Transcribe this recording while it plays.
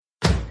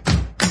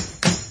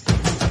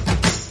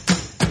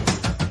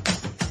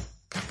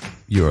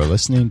You are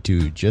listening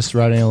to Just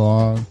Riding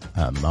Along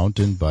on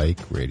Mountain Bike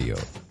Radio.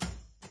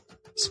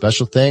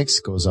 Special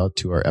thanks goes out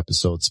to our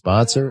episode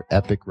sponsor,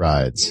 Epic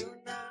Rides.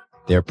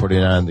 They are putting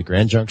on the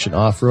Grand Junction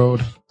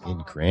Off-Road in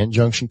Grand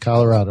Junction,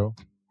 Colorado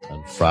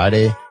on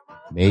Friday,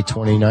 May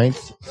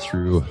 29th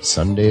through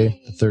Sunday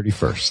the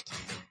 31st.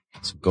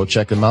 So go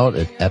check them out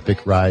at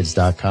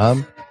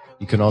epicrides.com.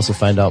 You can also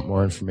find out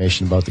more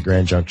information about the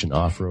Grand Junction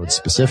Off-Road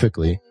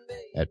specifically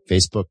at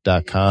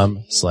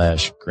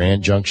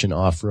facebook.com/Grand Junction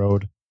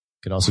Off-Road.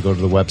 You can also go to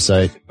the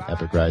website,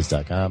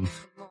 epicrides.com.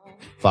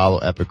 Follow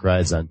Epic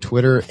Rides on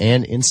Twitter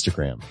and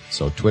Instagram.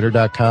 So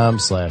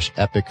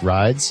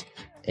twitter.com/epicrides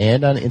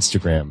and on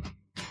Instagram.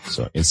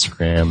 So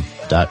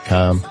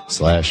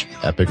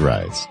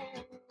instagram.com/epicrides.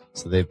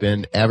 So they've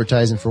been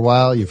advertising for a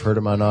while. You've heard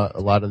them on a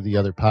lot of the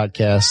other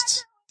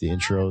podcasts, the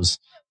intros,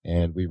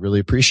 and we really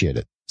appreciate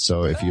it.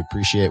 So if you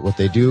appreciate what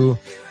they do,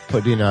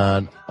 putting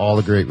on all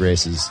the great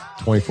races,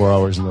 24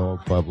 hours in the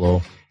Old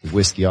Pueblo, the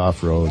Whiskey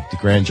Off-Road, the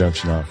Grand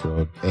Junction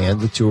Off-Road,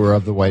 and the tour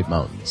of the White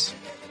Mountains,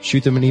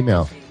 shoot them an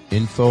email,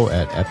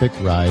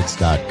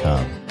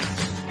 info@epicrides.com.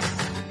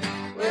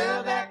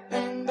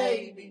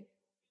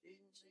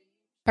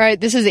 All right,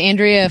 this is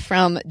Andrea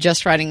from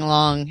Just Riding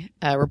Along,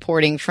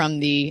 reporting from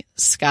the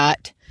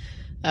Scott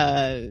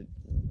Mountain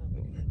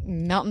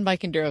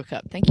Bike Enduro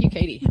Cup. Thank you,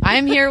 Katie.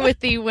 I'm here with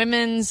the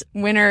women's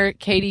winner,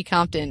 Katie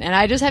Compton, and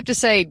I just have to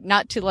say,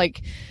 not to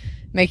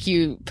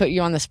put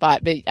you on the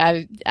spot, but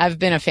I've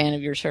been a fan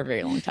of yours for a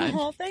very long time.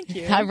 Oh, thank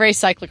you. I've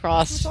raced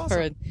cyclocross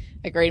for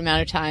a great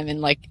amount of time,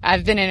 and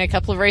I've been in a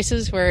couple of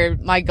races where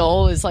my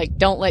goal is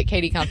don't let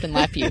Katie Compton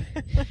lap you.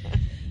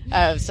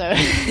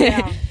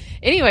 Yeah.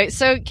 Anyway,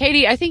 so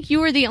Katie, I think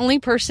you were the only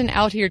person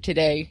out here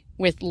today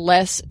with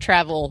less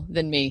travel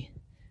than me.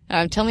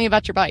 Tell me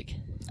about your bike.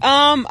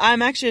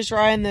 I'm actually just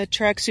riding the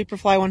Trek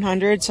Superfly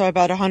 100, so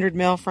about 100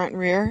 mil front and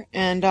rear.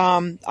 And,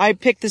 I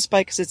picked this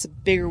bike because it's a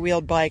bigger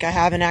wheeled bike. I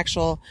have an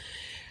actual,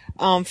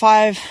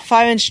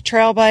 5-inch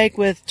trail bike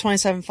with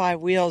 27.5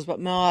 wheels,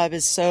 but Moab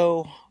is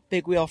so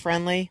big wheel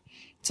friendly.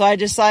 So I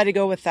decided to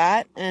go with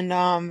that. And,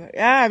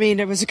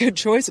 it was a good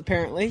choice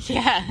apparently.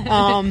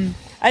 Yeah.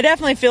 I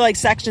definitely feel like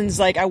sections,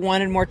 I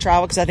wanted more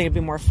travel because I think it'd be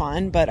more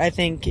fun, but I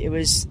think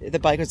the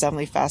bike was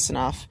definitely fast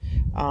enough.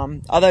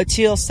 Although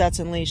Teal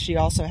Stetson Lee, she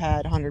also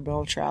had 100 mil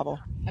of travel.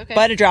 Okay. But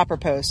I had a dropper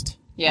post.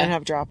 Yeah. I didn't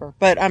have a dropper,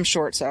 but I'm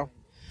short, so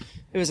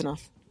it was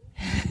enough.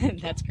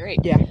 That's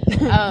great. Yeah.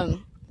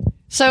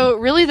 So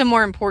really the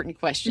more important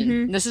question,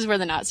 Mm-hmm. this is where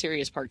the not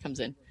serious part comes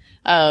in.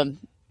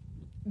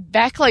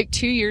 Back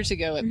 2 years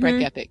ago at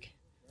Breck Epic,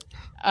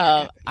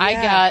 I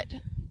got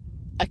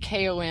a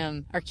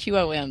KOM or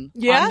QOM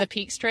on the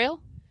Peaks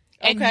Trail,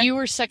 and you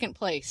were second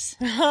place.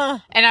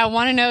 And I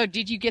want to know,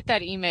 did you get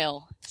that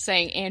email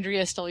saying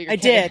Andrea stole your? I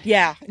did.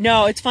 Yeah.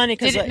 No, it's funny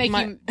because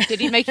did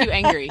he make you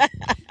angry?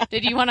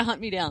 Did you want to hunt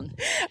me down?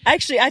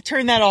 Actually, I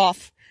turned that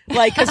off.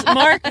 Because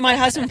Mark, my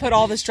husband, put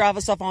all this travel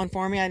stuff on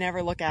for me. I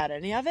never look at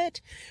any of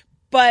it.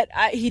 But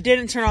he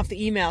didn't turn off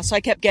the email, so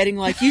I kept getting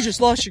you just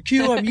lost your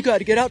QM, you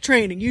gotta get out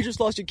training, you just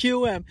lost your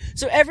QM.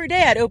 So every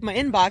day I'd open my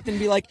inbox and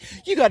be like,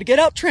 you gotta get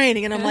out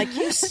training, and I'm like,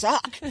 you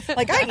suck.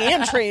 I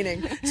am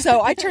training.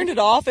 So I turned it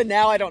off, and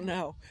now I don't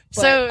know.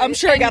 But so I'm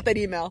sure I got that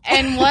email.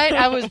 And what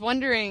I was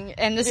wondering,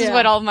 and this is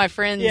what all of my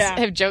friends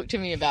have joked to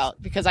me about,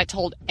 because I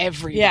told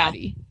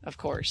everybody, of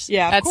course.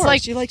 Yeah, of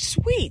course. You're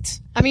sweet.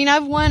 I mean,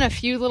 I've won a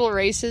few little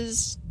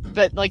races,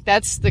 but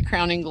that's the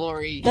crowning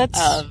glory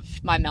of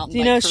my mountain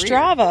bike career.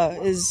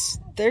 Strava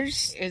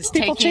there's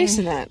people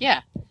chasing that.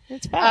 Yeah.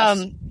 It's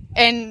fast.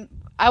 And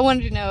I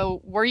wanted to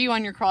know, were you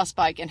on your cross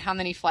bike and how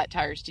many flat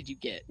tires did you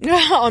get?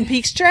 On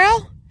Peaks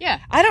Trail? Yeah.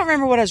 I don't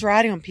remember what I was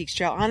riding on Peaks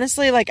Trail.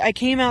 Honestly, I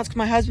came out because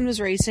my husband was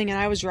racing and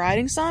I was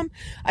riding some.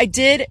 I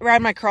did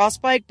ride my cross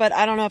bike, but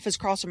I don't know if it's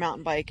cross or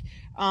mountain bike.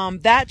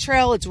 That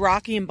trail, it's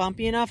rocky and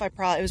bumpy enough. It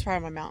was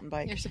probably my mountain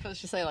bike. You're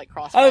supposed to say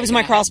cross bike. Oh, it was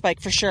my cross bike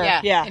for sure.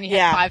 Yeah. Yeah. And you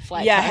had 5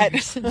 flat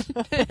tires.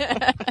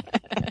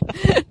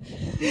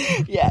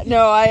 Yeah.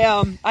 No,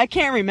 I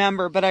can't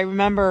remember, but I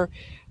remember,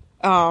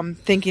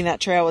 thinking that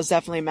trail was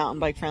definitely a mountain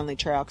bike friendly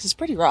trail because it's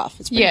pretty rough.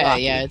 It's pretty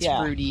rocky. Yeah. It's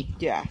rooty.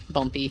 Yeah.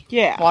 Bumpy.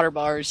 Yeah. Water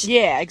bars.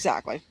 Yeah,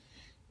 exactly.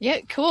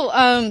 Yeah, cool.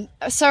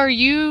 So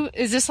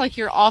is this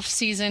your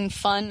off-season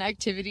fun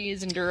activity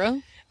is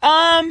enduro?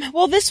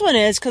 Well, this one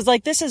is, cause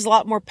this is a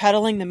lot more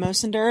pedaling than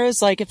most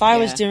enduros. If I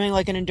was doing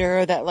an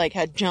enduro that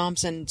had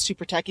jumps and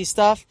super techie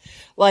stuff,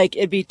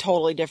 it'd be a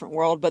totally different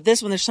world. But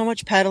this one, there's so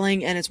much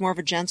pedaling and it's more of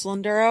a gentle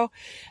enduro.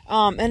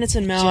 And it's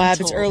in Moab,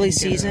 it's early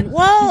season.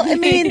 Well, I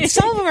mean,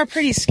 some of them are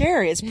pretty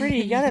scary.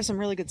 You gotta have some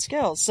really good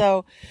skills.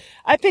 So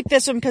I picked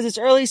this one cause it's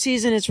early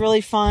season. It's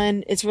really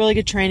fun. It's really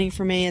good training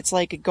for me. It's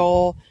a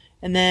goal.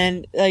 And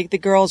then the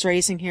girls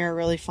racing here are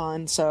really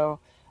fun. So,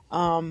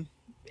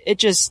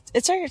 it's just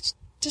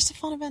a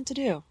fun event to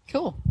do.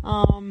 Cool.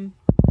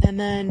 And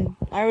then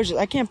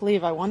I can't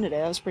believe I won today.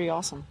 That was pretty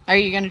awesome. Are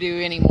you going to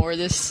do any more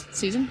this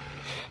season?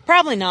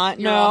 Probably not.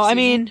 No, I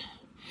mean,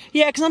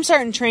 yeah, cause I'm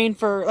starting to train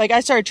for,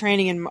 I started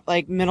training in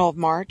middle of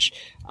March.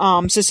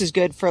 So this is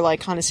good for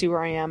kind of see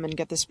where I am and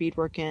get the speed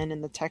work in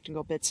and the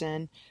technical bits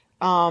in.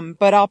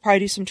 But I'll probably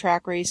do some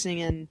track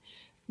racing and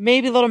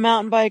maybe a little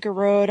mountain bike or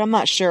road. I'm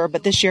not sure,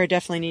 but this year I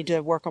definitely need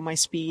to work on my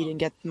speed and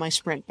get my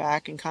sprint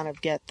back and kind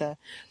of get the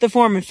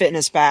form and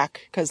fitness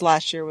back, because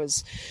last year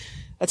was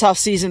a tough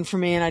season for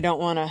me and I don't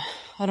want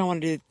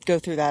to go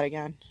through that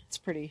again. It's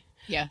pretty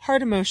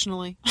hard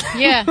emotionally.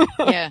 Yeah.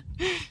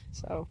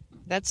 So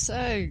that's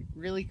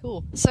really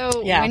cool.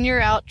 So when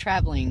you're out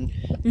traveling,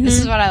 this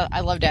is what I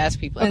love to ask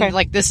people. And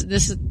like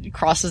this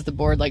crosses the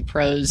board, like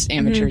pros,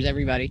 amateurs,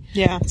 everybody.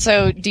 Yeah.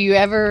 So do you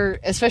ever,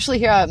 especially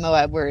here at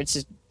Moab where it's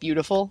just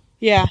beautiful?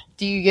 Yeah.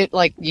 Do you get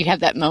like, you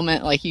have that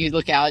moment, like you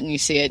look out and you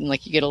see it and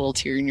like you get a little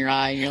tear in your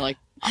eye and you're like,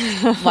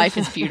 life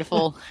is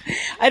beautiful?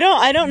 I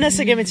don't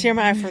necessarily give a tear in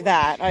my eye for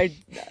that.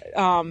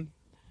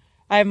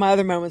 I have my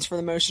other moments for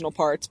the emotional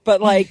parts,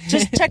 but like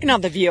just checking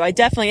out the view, I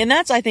definitely, and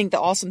that's, I think,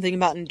 the awesome thing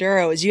about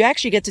Enduro is you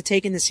actually get to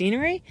take in the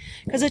scenery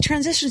because the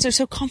transitions are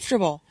so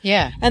comfortable.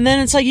 Yeah. And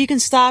then it's like you can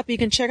stop, you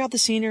can check out the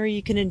scenery,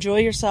 you can enjoy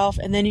yourself,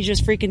 and then you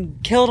just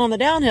freaking kill it on the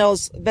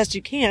downhills best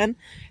you can.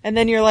 And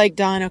then you're like,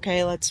 done.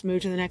 Okay, let's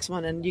move to the next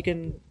one. And you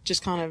can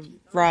just kind of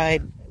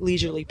ride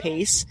leisurely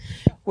pace,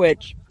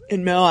 which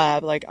in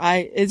Moab, like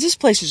this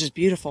place is just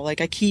beautiful. Like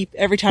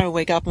every time I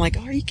wake up, I'm like,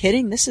 oh, are you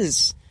kidding? This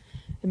is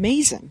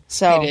amazing.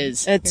 So it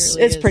is.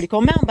 It's pretty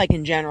cool. Mountain bike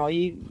in general,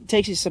 it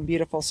takes you some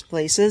beautiful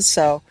places.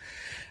 So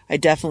I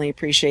definitely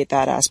appreciate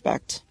that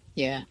aspect.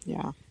 Yeah.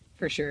 Yeah.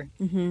 For sure.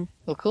 Mm-hmm.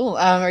 Well, cool.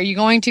 Are you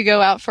going to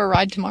go out for a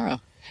ride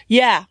tomorrow?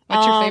 Yeah.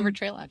 What's your favorite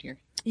trail out here?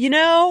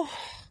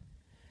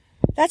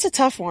 That's a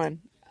tough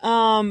one.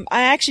 I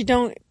actually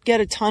don't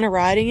get a ton of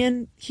riding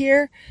in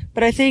here,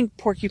 but I think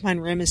Porcupine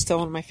Rim is still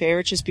one of my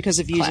favorites just because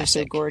the views are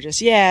so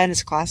gorgeous. Yeah, and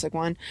it's a classic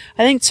one.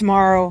 I think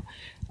tomorrow,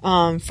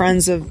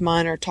 friends of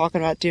mine are talking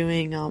about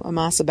doing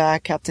Amasa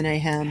Back, Captain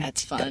Aham.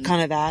 That's fun.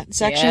 Kind of that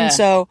section. Yeah.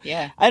 So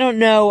yeah. I don't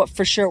know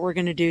for sure what we're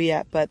going to do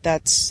yet, but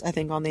that's, I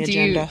think, on the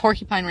agenda.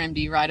 Porcupine Rim,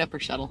 do you ride up or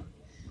shuttle?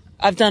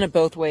 I've done it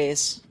both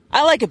ways.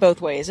 I like it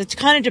both ways. It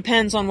kind of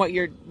depends on what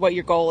your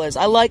goal is.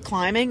 I like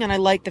climbing and I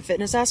like the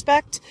fitness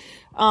aspect.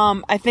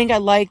 I think I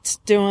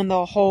liked doing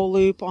the whole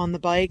loop on the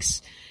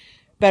bikes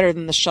better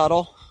than the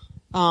shuttle.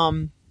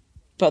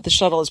 But the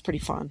shuttle is pretty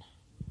fun.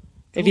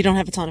 If you don't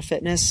have a ton of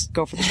fitness,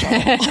 go for the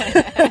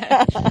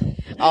shuttle.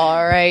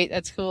 All right.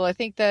 That's cool. I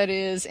think that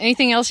is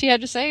anything else you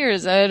had to say, or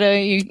is that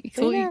you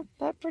cool? Yeah,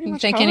 that pretty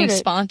much think covered any it.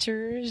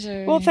 Sponsors?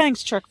 Or... Well,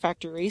 thanks Truck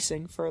Factory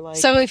Racing for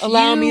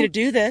allowing me to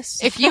do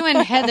this. If you and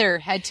Heather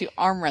had to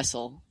arm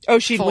wrestle. Oh,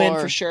 she'd win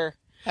for sure.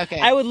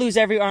 Okay. I would lose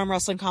every arm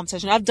wrestling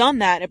competition. I've done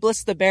that. At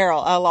Bliss the Barrel,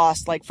 I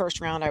lost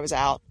first round. I was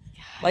out.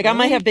 Like really? I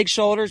might have big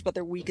shoulders, but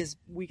they're weak as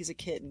a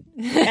kitten.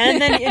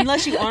 And then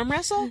unless you arm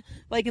wrestle,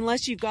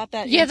 unless you've got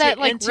that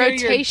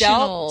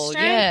rotational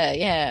strength,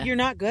 yeah, you're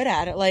not good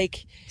at it.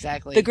 Like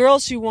exactly. The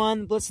girls who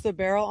won Blitz the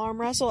Barrel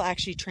arm wrestle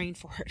actually trained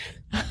for it.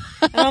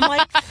 And I'm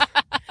like,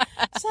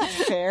 it's not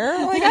fair.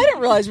 Like I didn't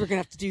realize we were gonna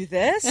have to do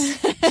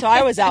this. So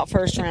I was out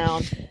first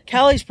round.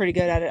 Kelly's pretty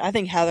good at it. I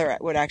think Heather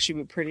would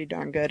actually be pretty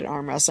darn good at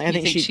arm wrestling. I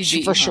think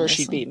she'd for sure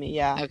she'd beat me.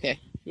 Yeah. Okay.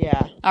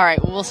 Yeah. All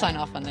right. Well, we'll sign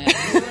off on that.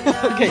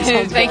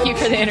 Okay. Thank you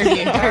for the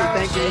interview. All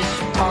right. Thank you.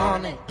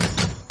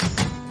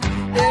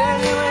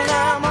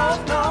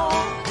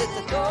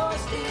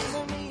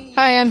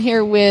 Hi, I'm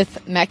here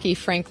with Mackie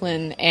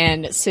Franklin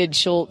and Sid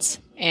Schultz,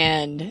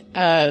 and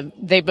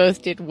they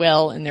both did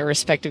well in their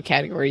respective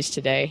categories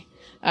today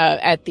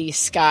at the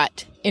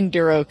Scott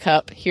Enduro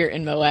Cup here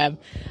in Moab.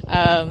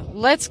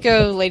 Let's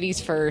go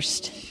ladies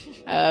first.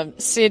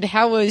 Sid,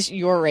 how was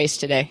your race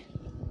today?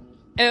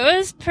 It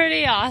was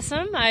pretty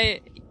awesome.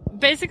 I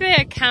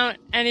count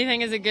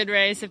anything as a good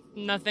race if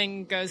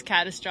nothing goes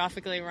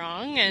catastrophically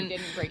wrong. And you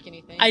didn't break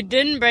anything? I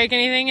didn't break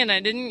anything, and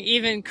I didn't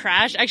even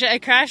crash. Actually, I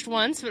crashed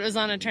once, but it was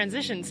on a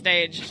transition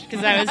stage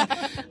because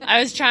I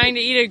was trying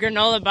to eat a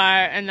granola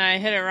bar, and I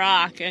hit a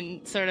rock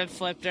and sort of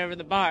flipped over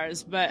the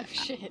bars. But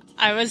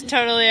I was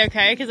totally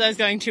okay because I was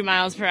going 2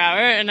 miles per hour,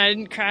 and I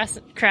didn't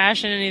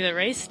crash in any of the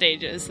race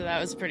stages, so that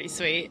was pretty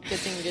sweet. Good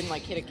thing you didn't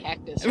hit a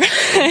cactus.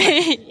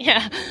 Right?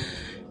 Yeah.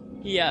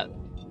 Yep.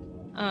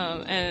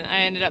 And I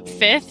ended up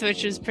 5th,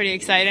 which was pretty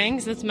exciting.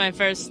 So that's my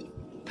first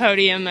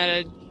podium at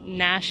a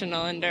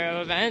national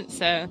enduro event.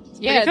 So it's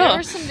pretty cool. There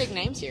were some big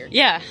names here.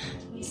 Yeah,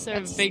 it's sort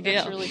of a big deal.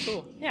 That's really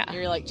cool. Yeah,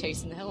 you're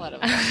chasing the hell out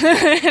of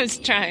it. I was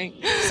trying.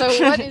 So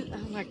what is? Oh,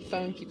 my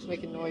phone keeps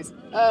making noise.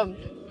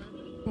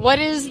 What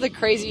is the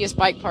craziest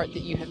bike part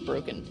that you have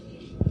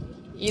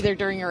broken? Either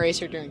during a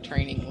race or during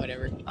training,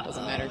 whatever.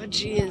 Doesn't matter. Oh,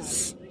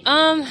 jeez.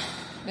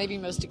 Maybe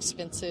most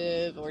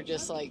expensive or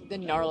just the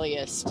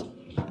gnarliest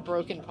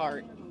broken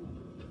part.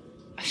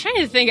 I'm trying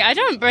to think. I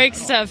don't break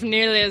stuff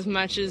nearly as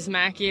much as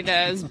Mackie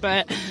does,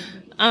 but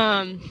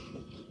I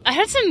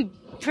had some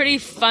pretty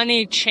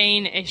funny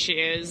chain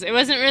issues. It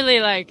wasn't really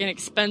an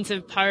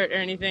expensive part or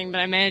anything,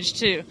 but I managed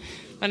to,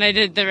 when I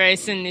did the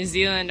race in New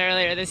Zealand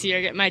earlier this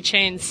year, get my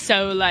chain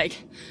so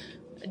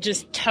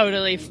just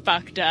totally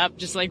fucked up,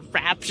 just like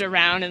wrapped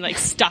around and like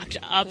stuck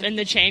up in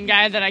the chain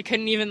guide that I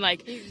couldn't even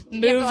like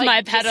move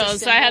my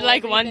pedals. So I had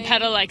like one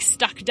pedal like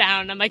stuck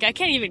down. I'm like, I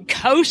can't even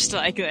coast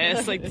like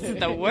this. Like, this is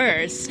the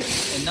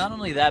worst. And not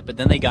only that, but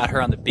then they got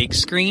her on the big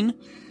screen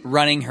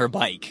running her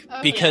bike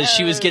because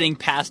she was getting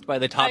passed by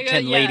the top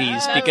 10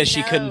 ladies because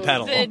she couldn't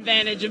pedal. The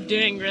advantage of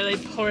doing really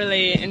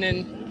poorly in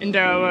an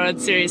Enduro World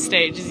Series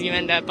stage is you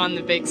end up on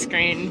the big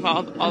screen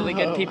while all the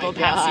good people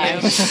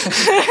pass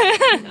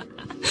you.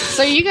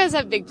 So you guys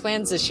have big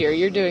plans this year.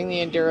 You're doing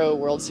the Enduro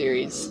World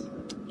Series.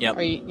 Yep.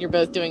 You're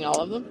both doing all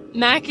of them?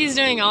 Mackie's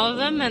doing all of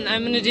them, and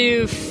I'm going to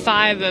do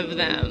 5 of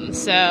them.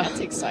 So that's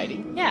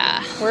exciting.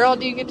 Yeah. Where all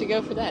do you get to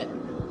go for that?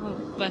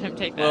 I'll let him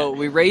take that. Well,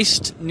 we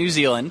raced New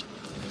Zealand,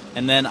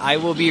 and then I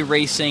will be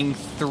racing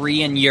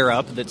 3 in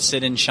Europe that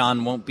Sid and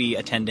Sean won't be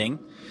attending.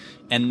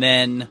 And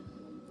then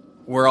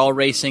we're all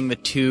racing the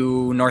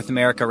 2 North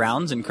America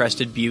rounds in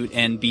Crested Butte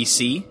and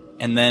BC.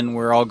 And then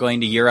we're all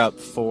going to Europe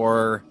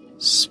for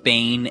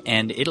Spain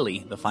and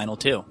Italy, the final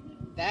 2.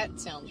 That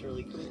sounds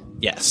really cool.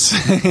 Yes,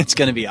 it's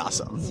going to be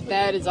awesome.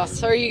 That is awesome.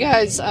 So are you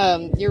guys,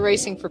 you're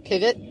racing for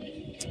Pivot?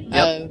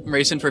 Yep, I'm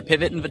racing for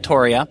Pivot in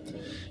Vittoria.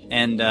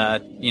 And,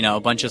 a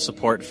bunch of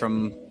support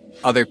from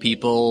other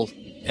people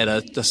at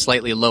a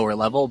slightly lower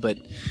level, but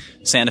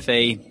Santa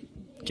Fe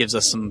gives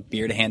us some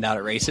beer to hand out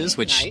at races,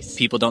 which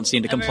people don't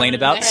seem to complain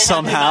about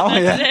somehow.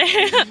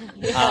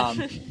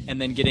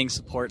 And then getting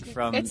support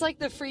from... It's like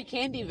the free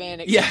candy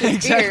van. Yeah,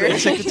 exactly. Beer.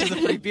 It's like it's just a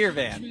free beer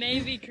van.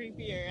 Maybe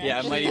creepier. Actually. Yeah,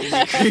 it might even be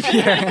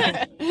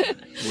creepier.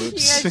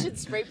 Whoops. You guys should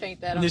spray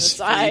paint that on There's the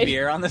side. free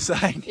beer on the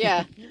side.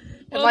 Yeah.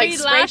 Well,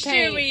 last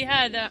year we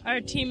had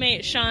our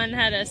teammate Sean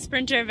had a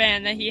Sprinter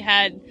van that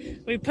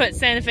we put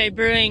Santa Fe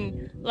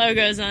Brewing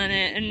logos on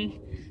it, and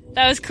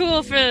that was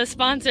cool for the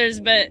sponsors,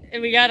 but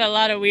we got a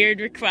lot of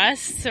weird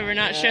requests, so we're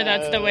not sure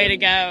that's the way to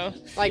go.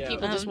 Like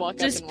people just walk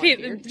up and want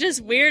beer?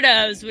 Just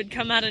weirdos would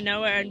come out of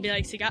nowhere and be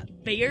like, so you got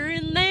beer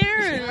in there?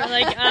 And we're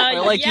like,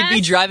 or like yes, you'd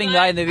be driving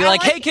by and they'd be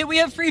like, hey, can we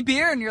have free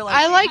beer? And you're like,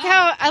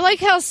 I like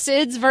how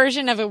Sid's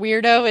version of a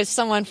weirdo is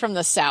someone from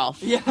the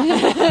South. Yeah.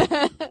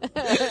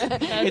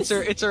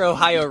 It's her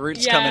Ohio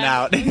roots coming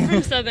out. I'm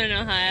from Southern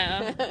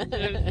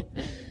Ohio.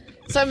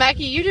 So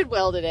Mackie, you did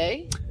well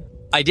today.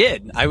 I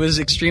did. I was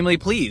extremely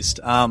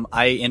pleased.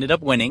 I ended up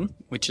winning,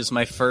 which is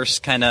my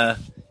first kind of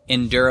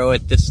enduro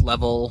at this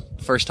level.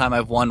 First time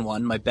I've won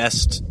one. My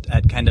best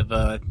at kind of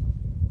a,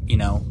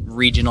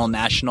 regional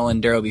national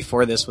enduro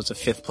before this was a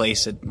 5th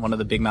place at one of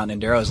the Big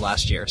Mountain Enduros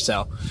last year.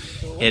 So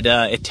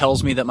it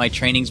tells me that my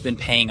training's been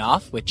paying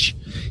off, which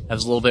I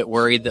was a little bit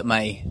worried that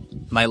my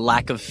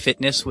lack of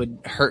fitness would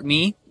hurt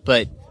me,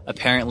 but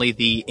apparently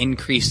the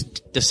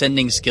increased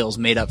descending skills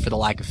made up for the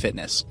lack of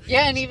fitness.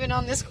 Yeah, and even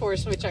on this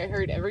course, which I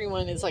heard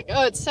everyone is like,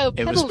 oh, it's so pedally.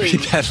 It was pretty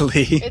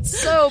pedally. It's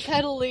so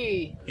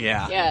pedally.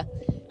 Yeah. Yeah.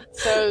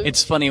 So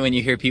it's funny when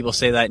you hear people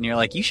say that and you're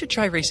like, you should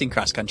try racing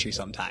cross country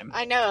sometime.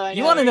 I know.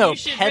 You want to know you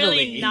should pedally.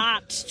 Really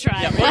not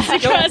try racing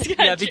cross country.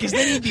 Yeah, because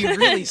then you'd be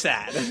really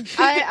sad.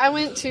 I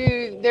went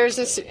to, there's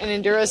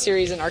an Enduro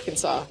series in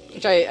Arkansas,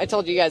 which I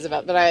told you guys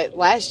about, but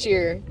last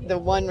year, the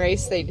one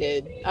race they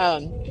did,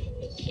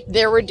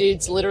 there were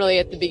dudes literally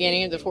at the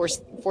beginning of the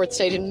fourth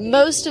stage, and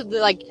most of the,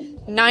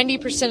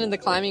 90% of the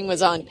climbing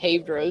was on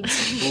paved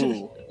roads.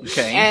 Ooh,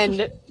 okay.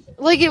 And,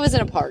 it was in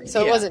a park,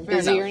 so it wasn't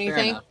busy or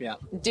anything. Yeah.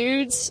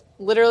 Dudes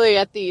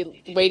literally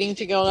waiting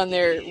to go on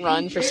their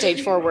run for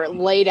stage 4 were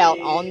laid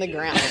out on the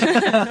ground.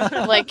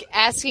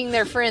 Asking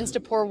their friends to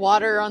pour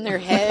water on their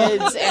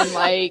heads, and,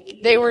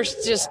 they were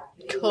just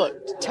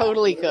cooked,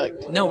 totally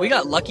cooked. No, we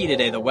got lucky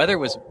today. The weather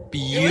was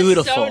beautiful. It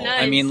was so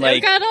nice. I mean,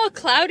 it got all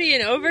cloudy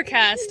and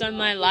overcast on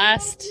my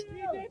last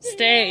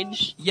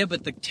stage. Yeah,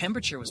 but the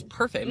temperature was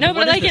perfect. No,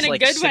 but in a good way.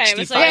 It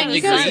was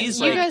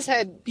you guys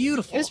had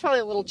beautiful. It was probably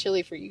a little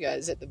chilly for you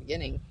guys at the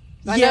beginning.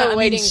 I know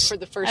waiting for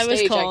the first stage.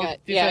 I was cold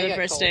before the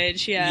first cold.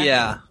 stage. Yeah.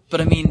 Yeah, but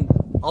I mean,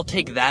 I'll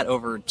take that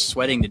over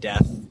sweating to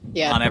death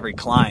on every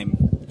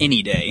climb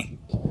any day.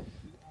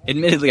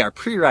 Admittedly, our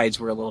pre-rides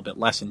were a little bit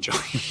less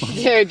enjoyable.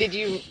 Yeah,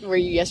 were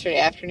you yesterday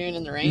afternoon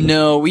in the rain?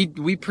 No,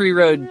 we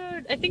pre-rode.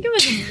 I think it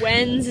was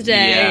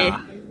Wednesday.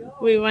 Yeah.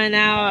 We went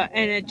out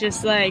and it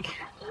just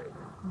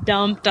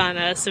dumped on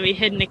us, so we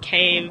hid in a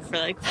cave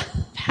for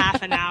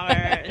half an hour,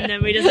 and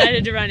then we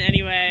decided to run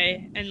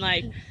anyway,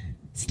 and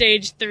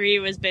stage 3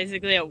 was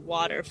basically a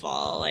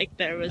waterfall.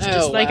 There was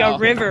just a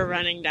river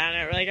running down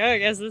it. We're like, oh, I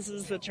guess this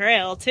is the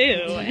trail too,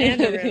 and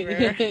a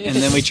river. And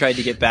then we tried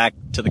to get back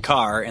to the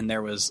car, and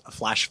there was a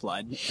flash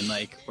flood,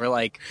 and we're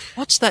like,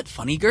 what's that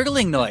funny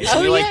gurgling noise?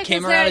 And we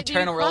came around a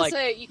turn, and we're like,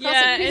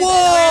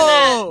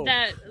 whoa!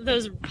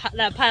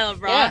 That pile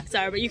of rocks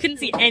are, but you couldn't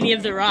see any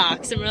of the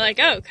rocks, and we're like,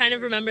 oh, kind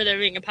of remember there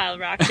being a pile of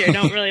rocks here.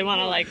 Don't really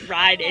want to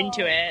ride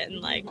into it,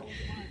 and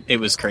it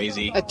was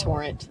crazy. A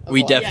torrent.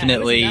 We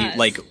definitely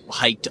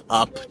hiked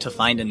up to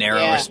find a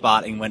narrower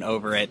spot and went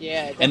over it.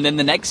 Yeah, and then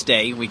the next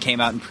day we came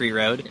out and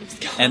pre-rode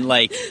and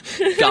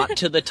got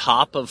to the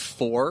top of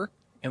 4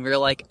 and we were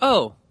like,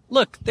 oh,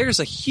 look, there's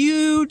a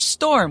huge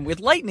storm with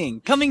lightning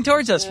coming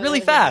towards us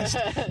really fast.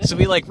 So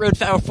we like rode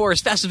forward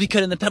as fast as we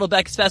could and then pedaled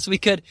back as fast as we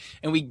could.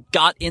 And we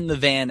got in the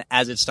van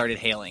as it started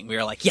hailing. We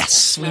were like,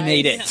 yes, we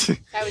made it.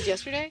 That was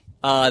yesterday?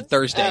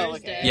 Thursday. Oh,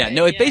 okay. Yeah,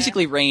 no, it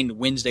basically rained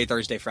Wednesday,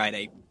 Thursday,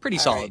 Friday pretty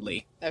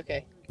solidly. Right.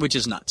 Okay. Which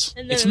is nuts.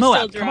 And then it's it was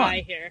Moab. still Come dry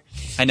on. here.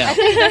 I know. I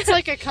think that's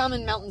like a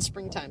common mountain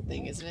springtime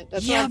thing, isn't it?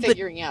 That's what I'm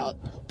figuring out.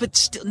 But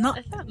still,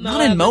 not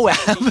Moab in Moab.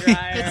 was pretty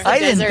dry, It's right? the I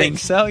didn't desert. think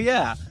so,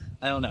 yeah.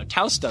 I don't know.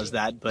 Taos does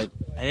that, but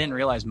I didn't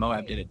realize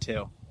Moab did it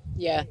too.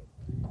 Yeah.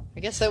 I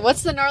guess so.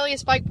 What's the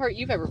gnarliest bike part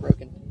you've ever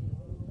broken?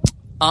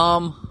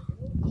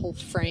 Whole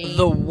frame?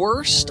 The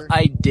worst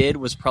I did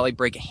was probably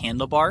break a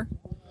handlebar.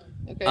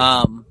 Okay.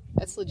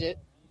 That's legit.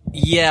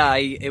 Yeah,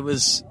 it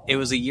was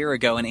a year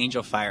ago in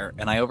Angel Fire,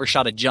 and I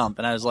overshot a jump,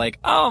 and I was like,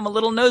 oh, I'm a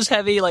little nose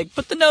heavy, like,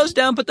 put the nose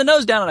down, and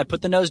I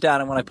put the nose down,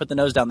 and when I put the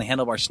nose down, the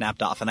handlebar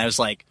snapped off, and I was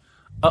like,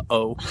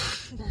 uh-oh.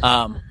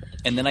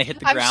 And then I hit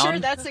the ground. I'm sure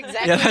that's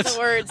exactly the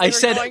words I they were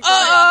said, going for.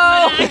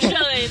 oh!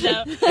 Actually,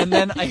 though. And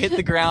then I hit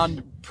the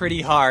ground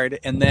pretty hard,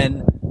 and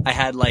then I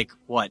had,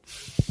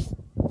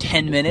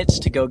 10 minutes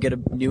to go get a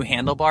new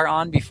handlebar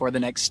on before the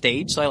next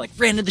stage. So I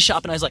ran into the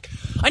shop and I was like,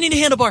 I need a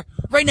handlebar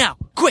right now,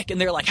 quick.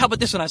 And they were like, how about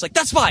this one? I was like,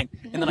 that's fine.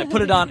 And then I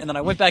put it on and then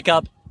I went back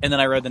up and then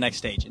I rode the next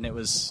stage. And it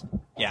was,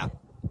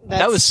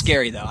 that was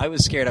scary though. I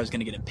was scared I was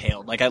going to get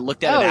impaled. I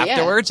looked at it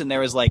afterwards and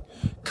there was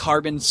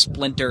carbon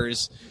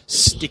splinters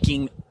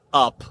sticking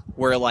up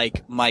where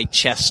my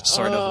chest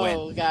sort of went.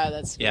 Oh god,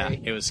 that's scary.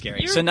 Yeah, it was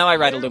scary. So now I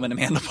ride aluminum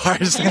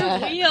handlebars. Your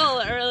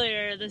wheel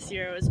earlier this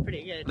year was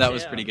pretty good. That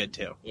was pretty good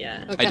too. Yeah.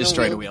 What I kind of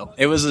destroyed a wheel.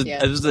 It was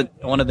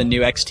one of the new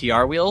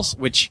XTR wheels,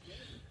 which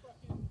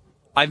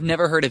I've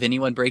never heard of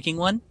anyone breaking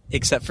one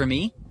except for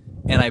me,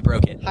 and I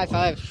broke it. High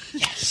five.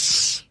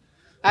 Yes.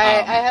 I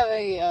have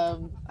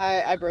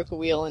I broke a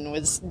wheel and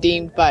was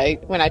deemed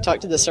when I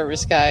talked to the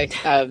service guy,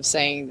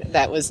 saying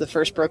that was the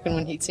first broken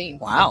one he'd seen.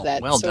 Wow.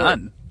 That Well sort.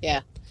 done.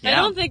 Yeah. I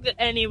don't think that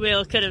any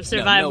wheel could have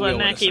survived no what wheel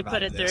would have Mackie put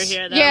survived it through this.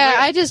 here. Though. Yeah,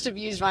 I just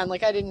abused mine. I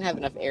didn't have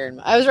enough air in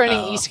I was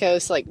running East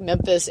Coast,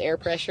 Memphis air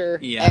pressure,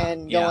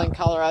 and going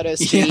Colorado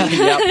speed.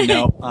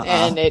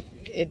 And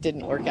it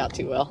didn't work out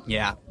too well.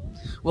 Yeah.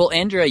 Well,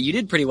 Andrea, you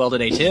did pretty well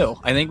today too.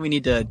 I think we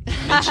need to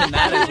mention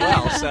that as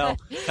well. So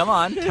come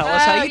on, tell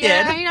us how you did.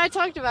 I mean, I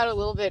talked about it a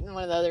little bit in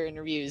one of the other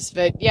interviews,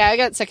 but yeah, I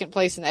got second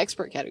place in the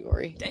expert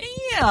category.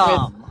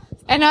 Damn.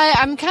 And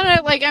I'm kind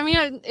of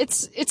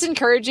it's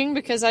encouraging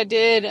because I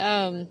did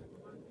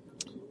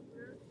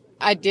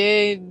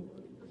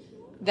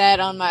that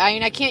on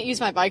I can't use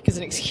my bike as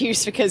an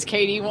excuse because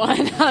Katie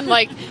won on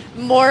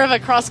more of a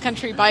cross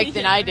country bike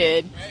than I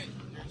did.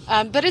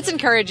 But it's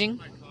encouraging.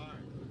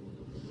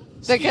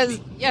 Because,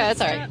 yeah,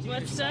 that's all right.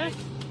 What's that?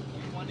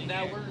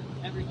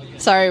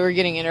 Sorry, we're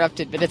getting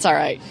interrupted, but it's all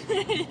right.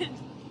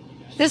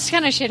 This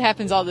kind of shit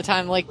happens all the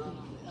time. Wait,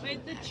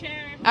 the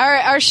chair.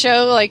 Our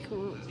show,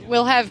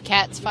 we'll have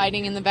cats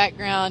fighting in the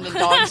background and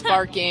dogs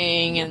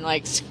barking and,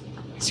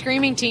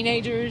 screaming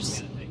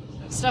teenagers,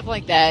 stuff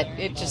like that.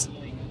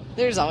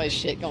 There's always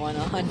shit going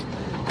on.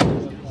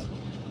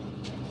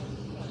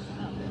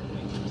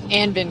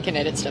 And Ben can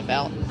edit stuff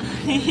out.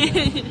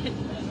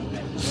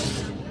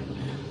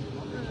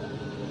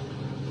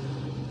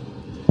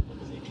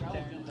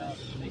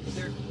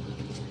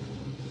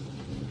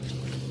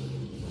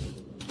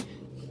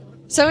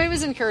 So it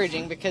was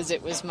encouraging because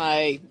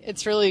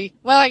it's really,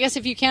 I guess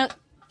if you count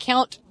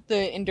the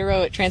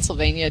Enduro at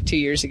Transylvania 2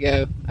 years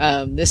ago,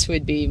 this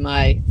would be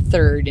my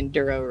third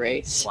Enduro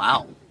race.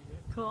 Wow.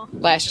 Cool.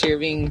 Last year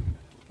being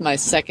my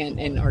second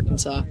in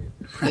Arkansas.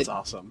 That's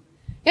awesome.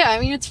 Yeah,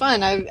 I mean, it's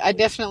fun. I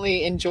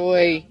definitely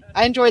enjoy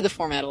the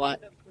format a lot.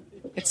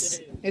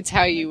 It's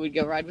how you would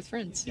go ride with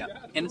friends. Yeah.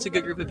 And it's a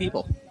good group of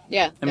people.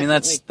 Yeah. I mean,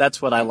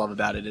 that's what I love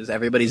about it is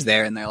everybody's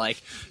there and they're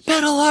like,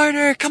 pedal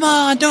harder, come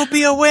on, don't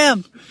be a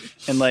wimp.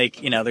 And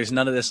there's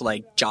none of this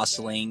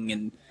jostling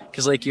and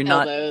because you're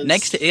not elbows.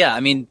 next to, I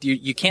mean,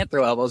 you can't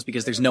throw elbows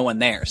because there's no one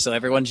there. So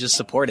everyone's just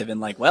supportive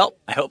and I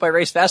hope I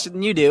race faster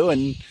than you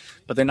do.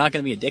 But they're not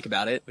going to be a dick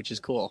about it, which is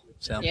cool.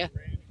 So yeah.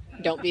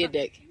 Don't be a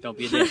dick. Don't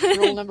be a dick.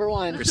 Rule number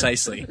 1.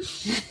 Precisely.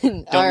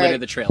 Don't litter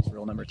the trails.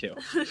 Rule number 2.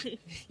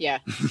 Yeah.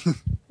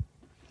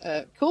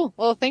 Cool.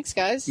 Well, thanks,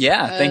 guys.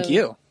 Yeah, thank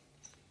you.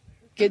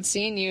 Good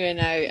seeing you, and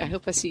I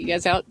hope I see you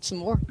guys out some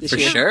more this For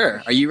year.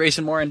 sure. Are you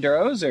racing more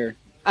Enduros, or?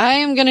 I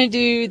am going to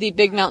do the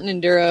Big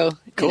Mountain Enduro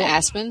in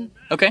Aspen.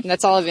 Okay. And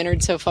that's all I've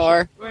entered so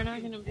far. We're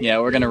not gonna. Yeah,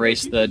 we're going to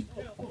race the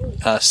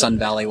Sun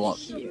Valley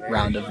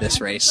round of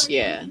this race.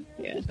 Yeah.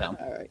 So.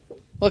 All right.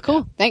 Well,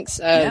 cool. Thanks.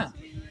 Yeah.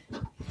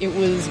 It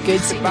was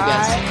good seeing you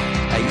guys.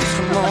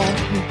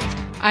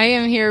 I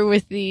am here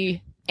with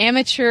the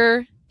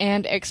amateur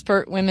and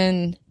expert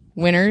women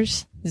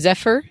winners.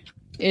 Zephyr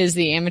is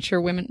the amateur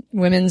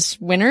women's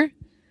winner.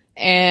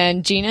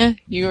 And Gina,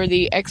 you are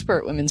the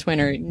expert women's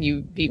winner.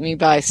 You beat me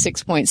by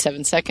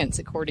 6.7 seconds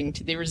according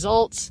to the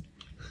results,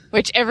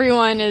 which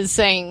everyone is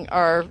saying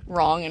are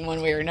wrong in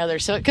one way or another.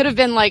 So it could have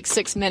been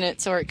 6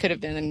 minutes or it could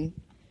have been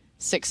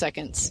 6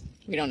 seconds.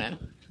 We don't know.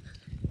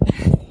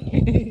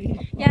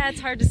 Yeah,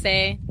 it's hard to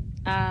say.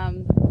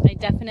 I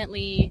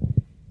definitely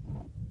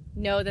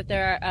know that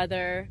there are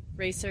other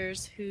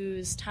racers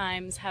whose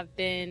times have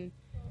been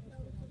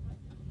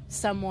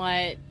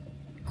somewhat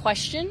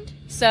questioned.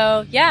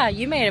 So, yeah,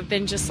 you may have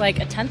been just like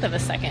a tenth of a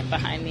second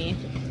behind me.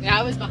 Yeah,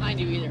 I was behind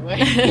you either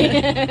way.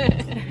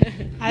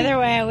 Either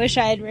way, I wish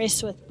I had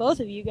raced with both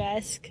of you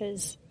guys,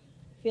 because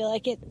I feel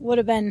like it would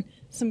have been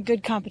some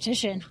good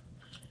competition.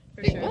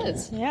 It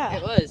was. Yeah.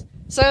 It was.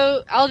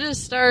 So I'll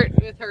just start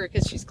with her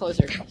because she's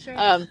closer. Sure.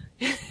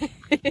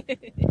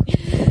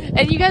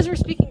 And you guys were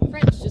speaking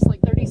French just like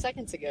 30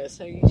 seconds ago,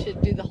 so you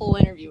should do the whole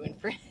interview in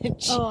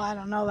French. Oh, I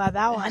don't know about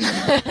that one.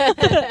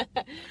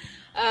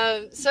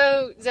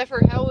 So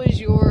Zephyr, how was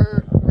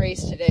your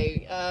race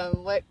today?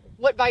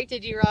 What bike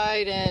did you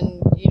ride,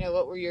 and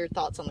what were your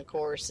thoughts on the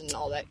course and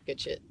all that good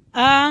shit?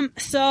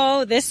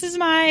 So this is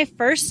my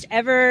first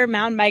ever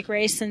mountain bike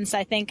race since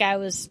I think I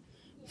was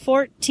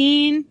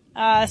 14.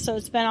 So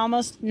it's been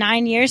almost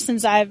 9 years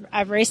since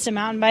I've raced a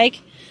mountain bike.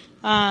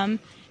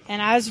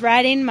 And I was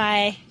riding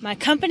my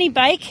company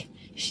bike.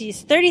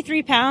 She's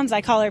 33 pounds.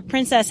 I call her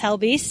Princess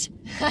Hellbeast.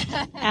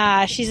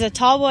 She's a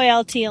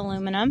Tallboy LT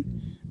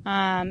aluminum.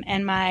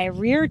 And my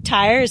rear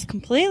tire is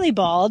completely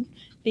bald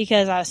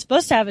because I was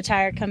supposed to have a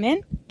tire come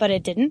in, but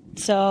it didn't.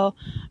 So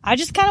I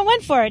just kind of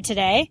went for it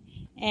today.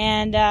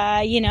 And,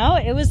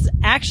 it was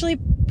actually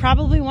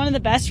probably one of the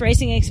best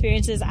racing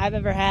experiences I've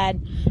ever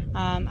had.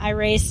 I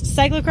raced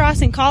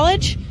cyclocross in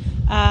college,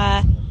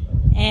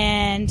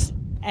 and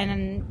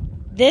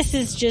this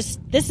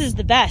is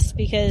the best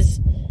because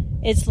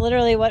it's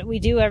literally what we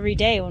do every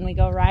day when we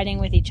go riding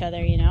with each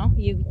other.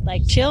 You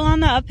like chill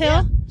on the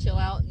uphill, chill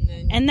out,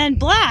 and then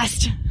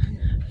blast.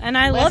 And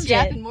I loved it.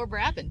 Less yapping, more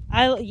brapping.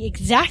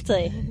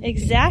 Exactly.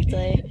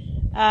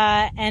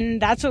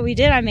 And that's what we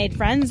did. I made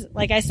friends.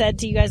 Like I said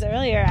to you guys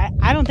earlier,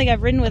 I don't think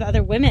I've ridden with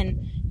other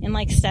women in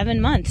like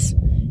 7 months.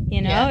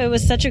 It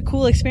was such a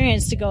cool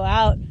experience to go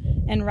out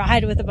and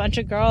ride with a bunch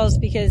of girls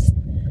because,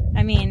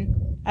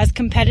 as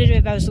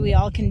competitive as we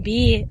all can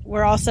be,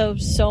 we're also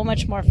so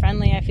much more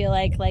friendly. I feel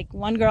like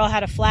one girl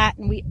had a flat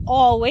and we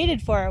all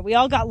waited for her. We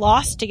all got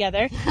lost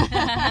together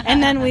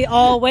and then we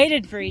all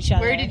waited for each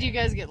other. Where did you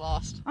guys get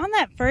lost? On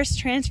that first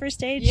transfer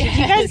stage. Yes.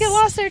 Did you guys get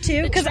lost there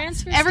too? Because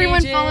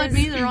everyone followed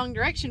me the wrong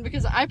direction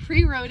because I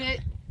pre-wrote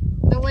it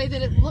the way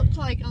that it looked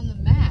like on the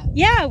map.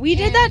 Yeah, we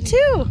did that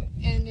too.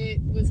 And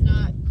it was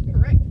not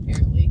correct,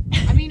 apparently.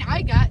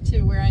 I got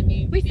to where I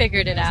needed. We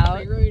figured it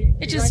out.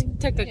 It just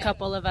took a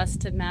couple of us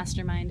to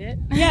mastermind it.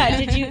 Yeah,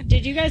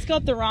 did you guys go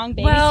up the wrong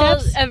baby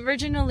steps? Well,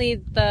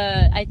 originally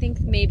I think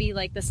maybe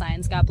like the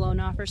signs got blown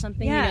off or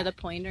something, the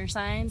pointer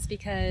signs,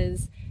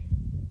 because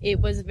it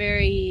was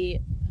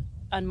very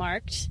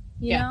unmarked,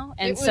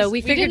 and so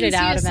we figured it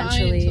out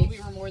eventually. Until we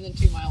were more than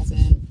 2 miles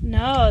in.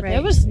 No,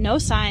 There was no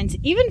signs.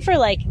 Even for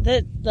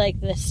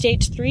the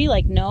stage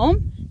 3,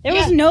 Nome, there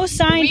was no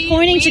sign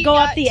pointing to go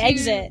up the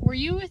exit. Were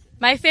you with?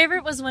 My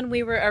favorite was when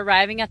we were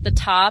arriving at the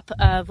top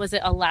of, was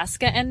it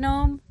Alaska and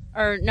Nome?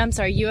 Or, no, I'm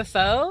sorry,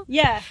 UFO?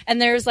 Yeah.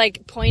 And there's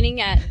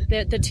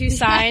the 2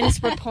 signs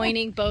were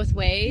pointing both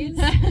ways.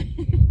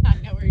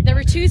 There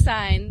were 2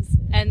 signs,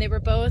 and they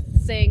were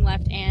both saying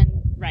left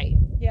and right.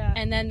 Yeah.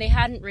 And then they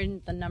had not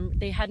written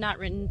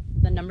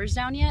the numbers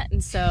down yet,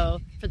 and so,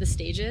 for the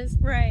stages.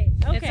 Right.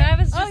 Okay. And so I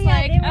was just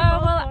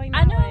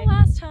I know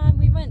last time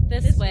we went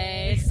this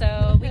way,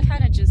 so we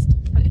kind of just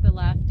took the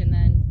left and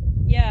then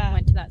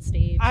went to that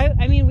stage.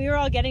 We were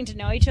all getting to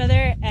know each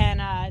other, and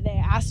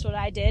they asked what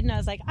I did, and I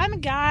was like, I'm a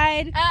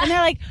guide. And they're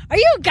like, are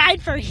you a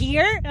guide for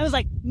here? And I was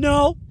like,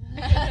 no,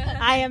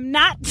 I am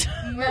not.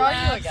 Where are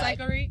you a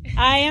guide?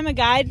 I am a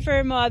guide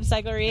for Moab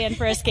Cyclery and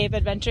for Escape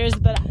Adventures,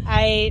 but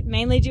I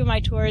mainly do my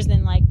tours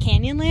in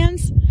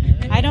Canyonlands.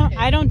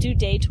 I don't do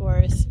day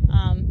tours.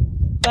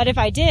 But if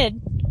I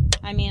did,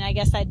 I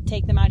guess I'd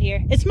take them out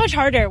here. It's much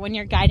harder when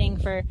you're guiding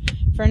for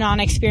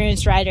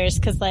non-experienced riders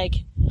because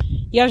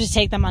you have to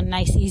take them on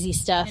nice, easy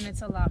stuff. And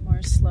it's a lot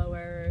more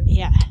slower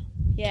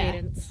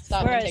cadence.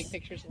 Stop and take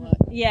pictures a lot.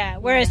 Yeah,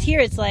 whereas here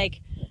it's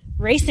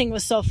racing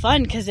was so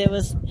fun because it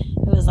was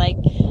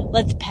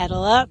let's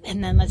pedal up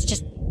and then let's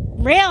just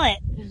rail it.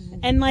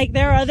 And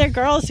there are other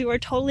girls who are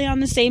totally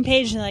on the same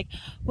page and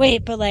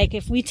wait, but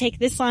if we take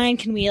this line,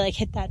 can we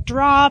hit that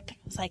drop? I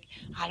was like,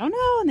 I don't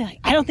know. And they're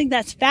like, I don't think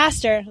that's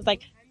faster. I was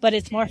like, but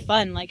it's more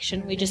fun.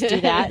 Shouldn't we just do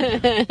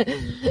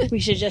that? We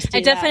should just do that.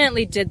 I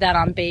definitely did that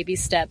on baby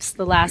steps.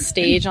 The last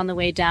stage on the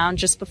way down,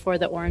 just before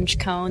the orange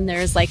cone,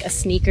 there's a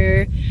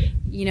sneaker,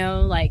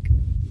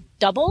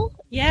 double.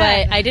 Yeah.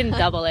 But I didn't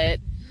double it.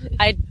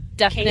 I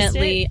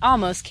definitely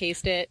almost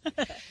cased it.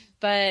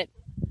 But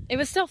it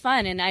was still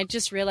fun. And I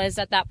just realized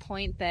at that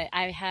point that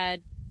I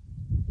had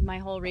my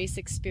whole race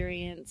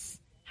experience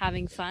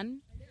having fun.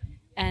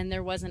 And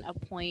there wasn't a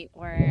point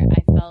where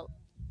I felt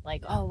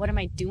like, oh, what am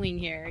I doing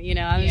here? You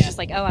know, I was just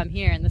like, oh, I'm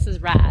here and this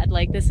is rad.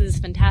 Like, this is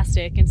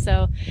fantastic. And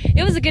so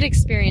it was a good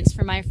experience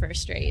for my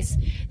first race.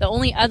 The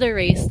only other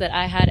race that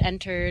I had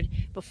entered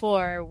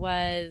before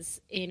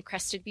was in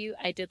Crested Butte.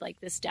 I did like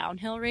this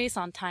downhill race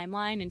on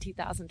Timeline in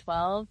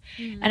 2012.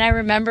 And I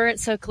remember it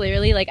so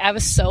clearly. Like, I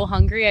was so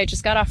hungry. I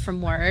just got off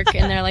from work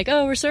and they're like,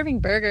 oh, we're serving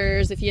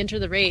burgers if you enter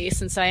the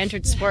race. And so I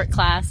entered sport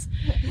class.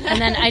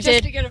 And then I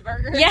just to get a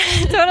burger? Yeah,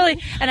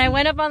 totally. And I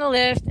went up on the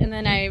lift and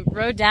then I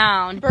rode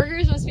down.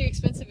 Burgers must be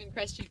expensive in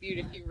Crested Butte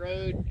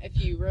if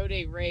you rode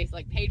a race,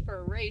 like paid for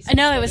a race.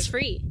 No, it was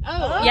free.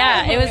 Oh,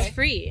 yeah, okay. It was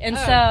free. And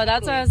so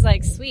that's why I was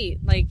like, sweet.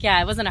 Like,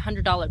 yeah, it wasn't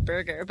 $100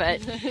 burger,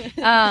 but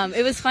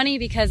it was funny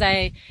because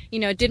I,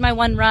 did my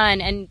one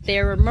run and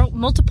there were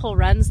multiple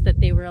runs that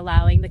they were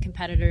allowing the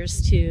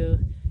competitors to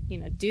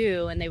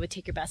do, and they would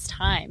take your best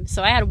time.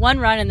 So I had one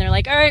run and they're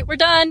like, all right, we're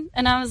done.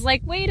 And I was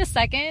like, wait a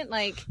second,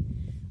 like,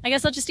 I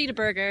guess I'll just eat a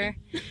burger.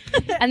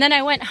 And then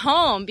I went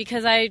home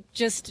because I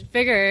just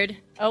figured,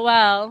 oh,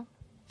 well,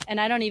 and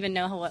I don't even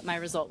know what my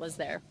result was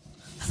there.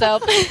 So,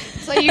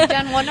 so you've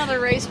done one other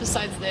race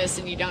besides this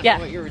and you don't know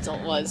what your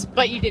result was,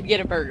 but you did get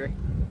a burger.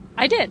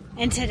 I did.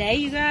 And today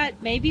you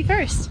got maybe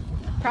first.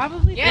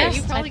 Probably yeah, first.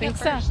 You probably got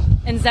first. So.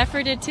 And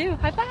Zephyr did too.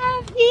 High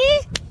five.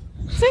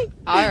 Sweet.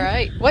 All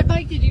right. What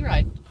bike did you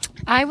ride?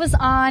 I was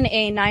on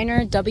a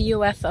Niner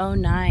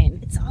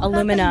WF09. It's all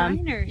aluminum. About the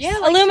Niners. Yeah,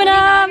 like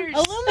aluminum.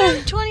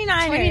 29er.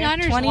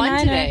 29ers won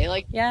today.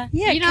 Like, yeah.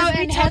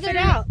 And Heather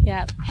out.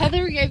 Yeah.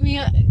 Heather gave me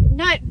I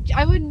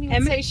wouldn't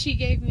even say she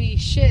gave me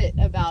shit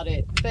about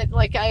it, but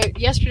like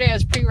yesterday I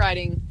was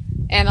pre-riding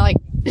and like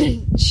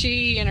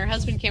she and her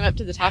husband came up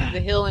to the top of the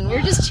hill and we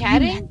were just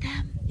chatting. You met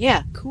them?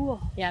 Yeah. Cool.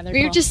 Yeah,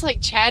 we were just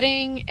like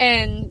chatting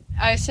and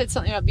I said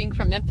something about being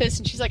from Memphis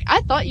and she's like,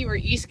 I thought you were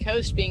East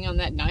Coast being on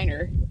that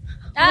Niner.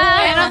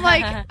 And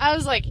I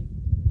was like,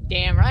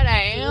 damn right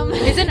I am.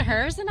 Isn't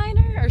hers a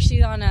Niner or is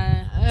she on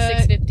a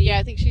 650? Yeah,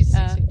 I think she's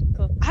 650.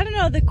 Cool. I don't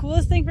know. The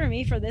coolest thing for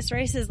me for this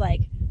race is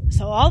like,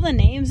 so all the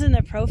names in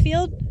the pro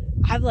field,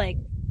 I've like,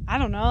 I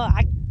don't know,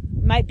 I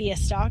might be a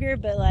stalker,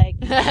 but like,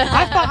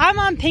 I'm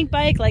on Pink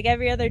Bike like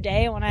every other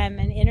day when I'm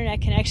an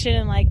internet connection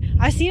and like,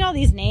 I've seen all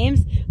these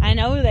names, I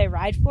know who they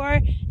ride for,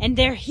 and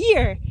they're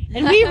here,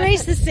 and we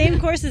race the same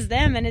course as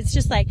them, and it's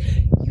just like,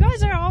 you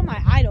guys are all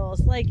my idols,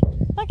 like,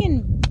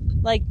 fucking,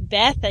 like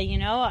Beth,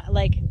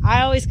 like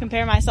I always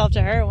compare myself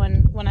to her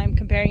when I'm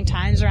comparing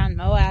times around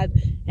Moab,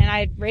 and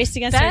I raced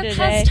against her today. Beth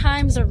has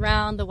times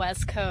around the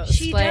West Coast.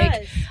 She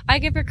does. I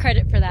give her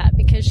credit for that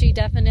because she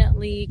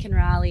definitely can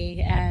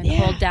rally and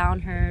hold down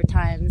her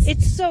times.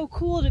 It's so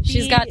cool to be.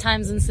 She's got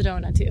times in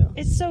Sedona too.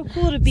 It's so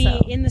cool to be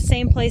in the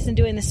same place and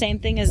doing the same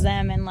thing as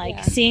them, and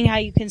like seeing how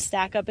you can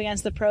stack up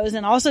against the pros,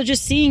 and also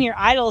just seeing your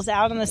idols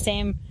out on the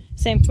same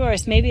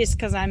course. Maybe it's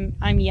because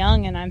I'm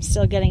young and I'm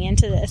still getting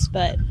into this,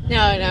 but no.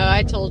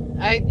 I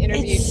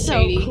interviewed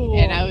Katie, cool.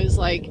 and I was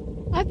like,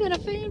 I've been a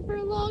fan for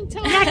a long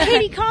time. Yeah,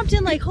 Katie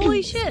Compton, like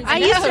holy shit! I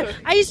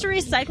used to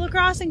race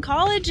cyclocross in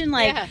college, and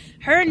like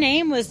her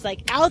name was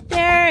like out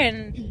there,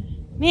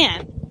 and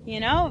man,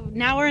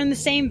 now we're in the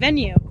same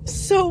venue.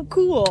 So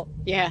cool.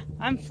 Yeah,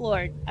 I'm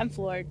floored.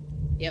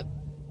 Yep,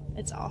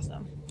 it's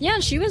awesome. Yeah,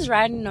 and she was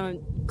riding a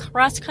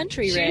cross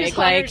country rig,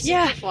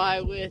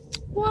 Superfly with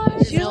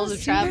miles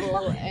of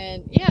travel,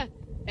 and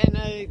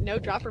no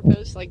dropper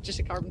post, like just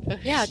a carbon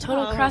post. Yeah,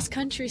 total cross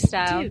country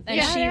style, dude,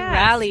 and she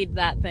rallied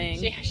that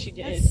thing. Yeah, she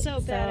did. That's so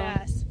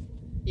badass.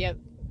 Yep.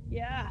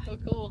 Yeah. So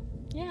cool.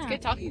 Yeah. It's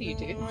good talking to you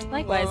two.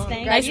 Likewise.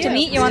 Thank nice you. to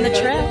meet you on the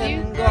trail.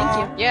 Thank you.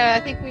 Yeah, I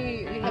think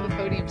we have a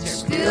podium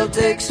ceremony. Still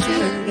takes two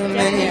to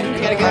make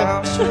we gotta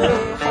go.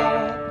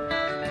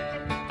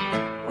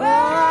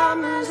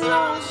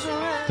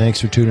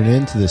 Thanks for tuning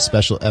in to this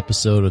special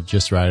episode of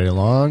Just Riding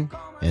Along.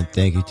 And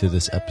thank you to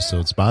this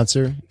episode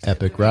sponsor,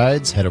 Epic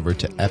Rides. Head over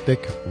to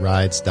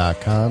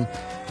epicrides.com.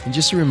 And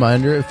just a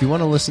reminder, if you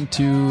want to listen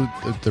to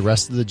the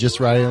rest of the Just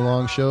Riding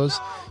Along shows,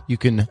 you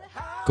can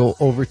go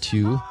over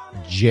to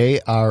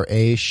jrashow.com.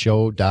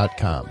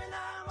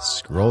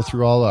 Scroll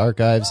through all the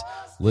archives,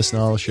 listen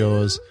to all the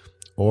shows,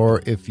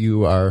 or if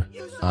you are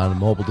on a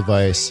mobile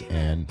device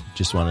and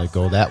just want to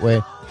go that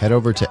way, head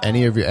over to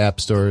any of your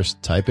app stores,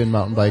 type in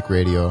Mountain Bike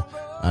Radio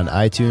on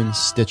iTunes,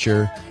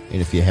 Stitcher, and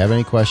if you have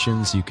any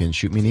questions, you can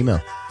shoot me an email.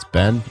 It's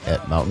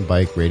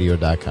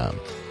ben@mountainbikeradio.com.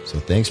 So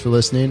thanks for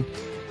listening,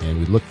 and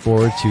we look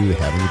forward to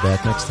having you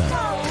back next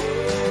time.